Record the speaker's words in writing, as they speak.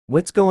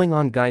What's going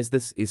on, guys?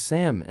 This is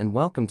Sam and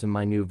welcome to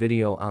my new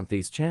video on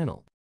this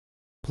channel.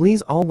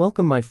 Please all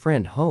welcome my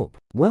friend Hope.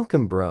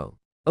 Welcome, bro.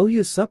 Oh,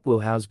 you sup,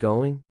 Will? How's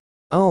going?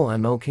 Oh,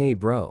 I'm okay,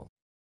 bro.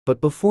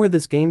 But before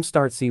this game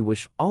starts, I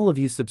wish all of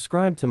you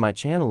subscribe to my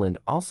channel and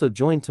also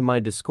join to my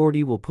Discord.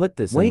 I will put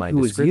this in my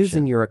description. Wait, who is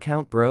using your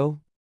account, bro?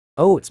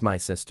 Oh, it's my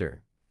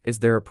sister. Is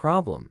there a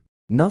problem?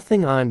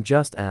 Nothing, I'm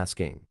just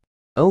asking.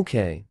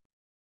 Okay.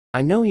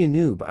 I know you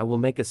noob, I will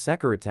make a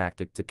secret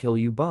tactic to kill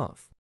you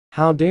both.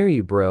 How dare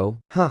you, bro?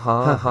 Ha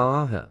ha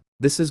ha ha.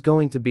 This is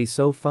going to be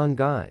so fun,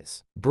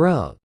 guys.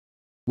 Bruh.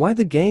 Why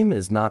the game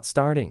is not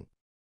starting?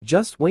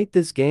 Just wait,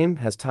 this game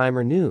has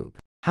timer, noob.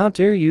 How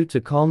dare you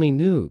to call me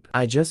noob?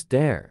 I just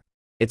dare.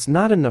 It's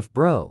not enough,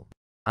 bro.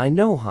 I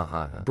know, ha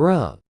ha ha.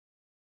 Bruh.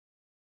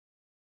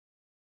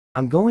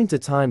 I'm going to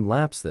time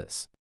lapse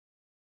this.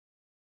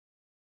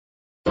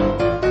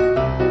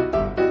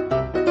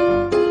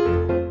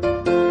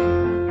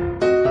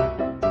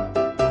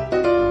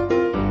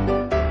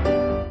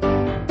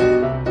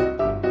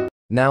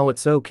 Now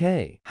it's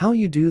okay. How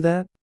you do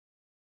that?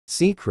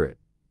 Secret.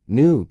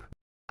 Noob.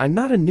 I'm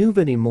not a noob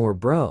anymore,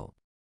 bro.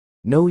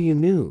 No, you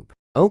noob.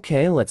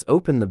 Okay, let's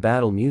open the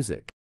battle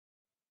music.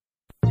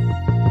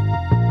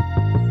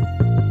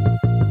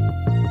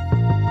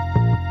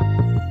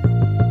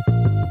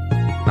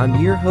 I'm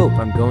your Hope.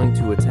 I'm going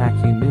to attack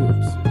you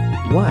noobs.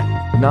 What?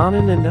 No,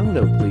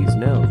 please,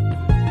 no.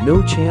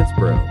 No chance,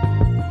 bro.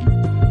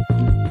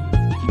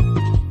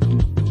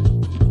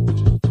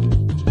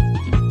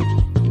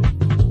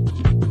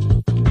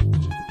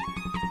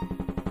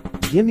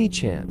 Gimme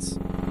chance.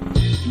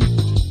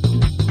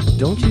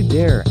 Don't you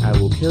dare, I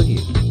will kill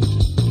you.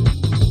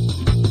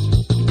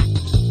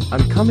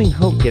 I'm coming,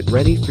 Hope, get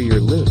ready for your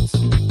loots.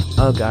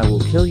 Ugh, I will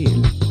kill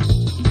you.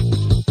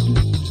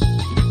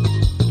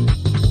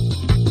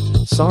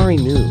 Sorry,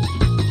 noob.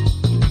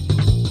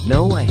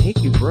 No, I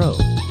hate you, bro.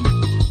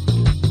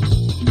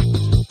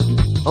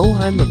 Oh,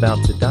 I'm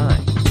about to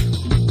die.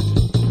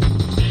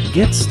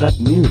 Get stuck,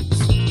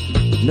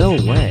 noobs. No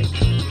way.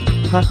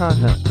 Ha ha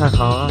ha ha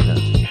ha ha.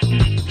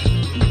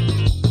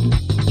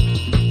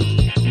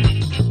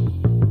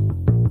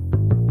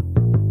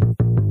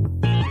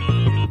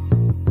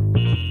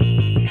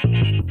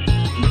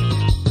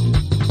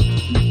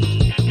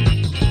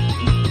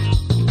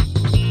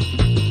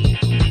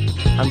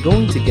 I'm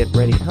going to get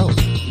ready, Help.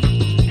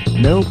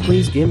 No,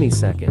 please give me a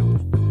second.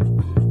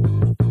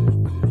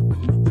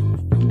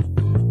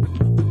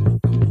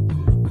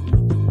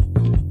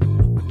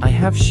 I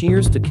have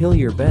shears to kill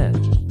your bed.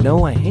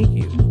 No, I hate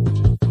you.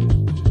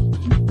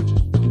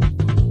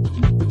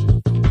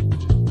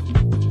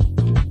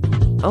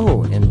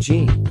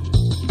 OMG.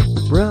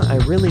 Bruh, I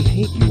really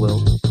hate you,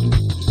 Will.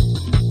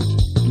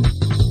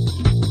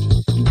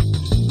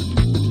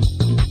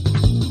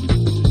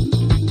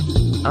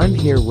 I'm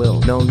here,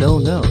 Will. No.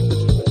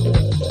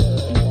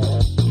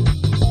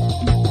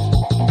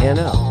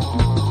 Anno.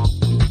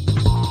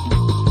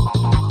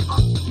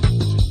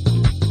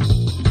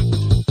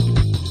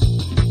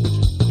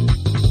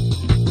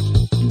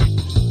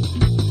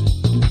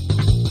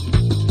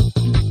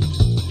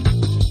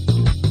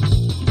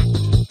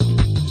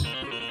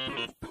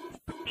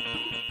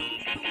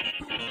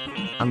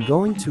 I'm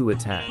going to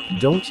attack.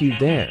 Don't you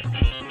dare.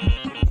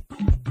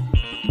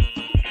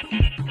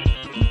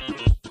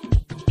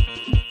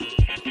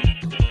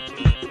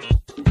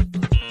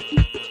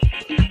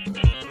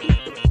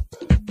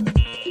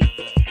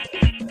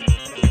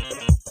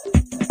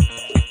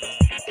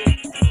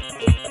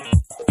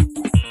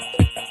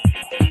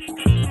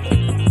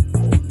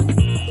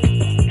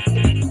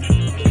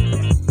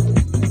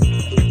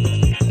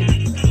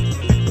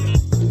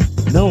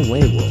 No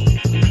way, Will.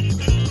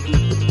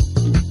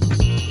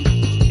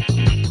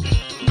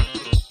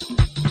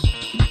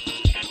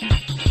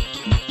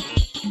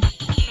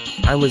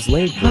 I was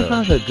late, bro.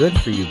 Haha, good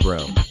for you, bro.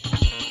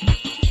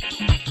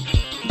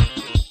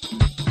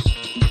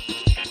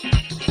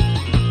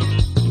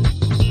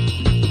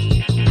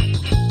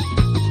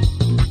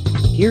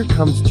 Here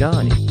comes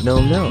Johnny. No.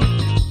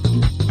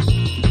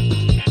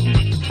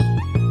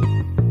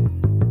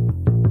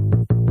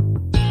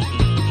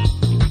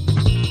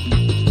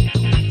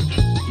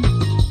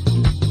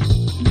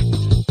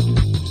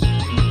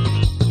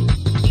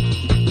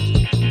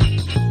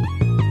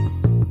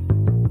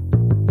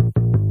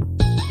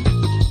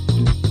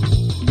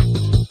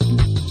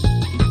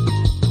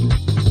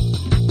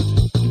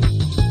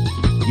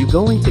 You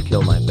going to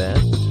kill my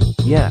bed?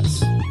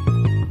 Yes.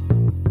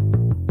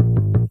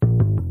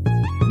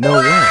 No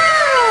way.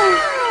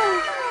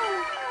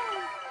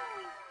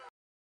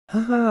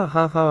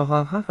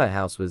 Ha,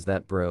 house was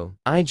that, bro?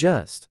 I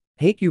just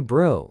hate you,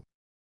 bro.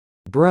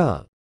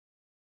 Bruh.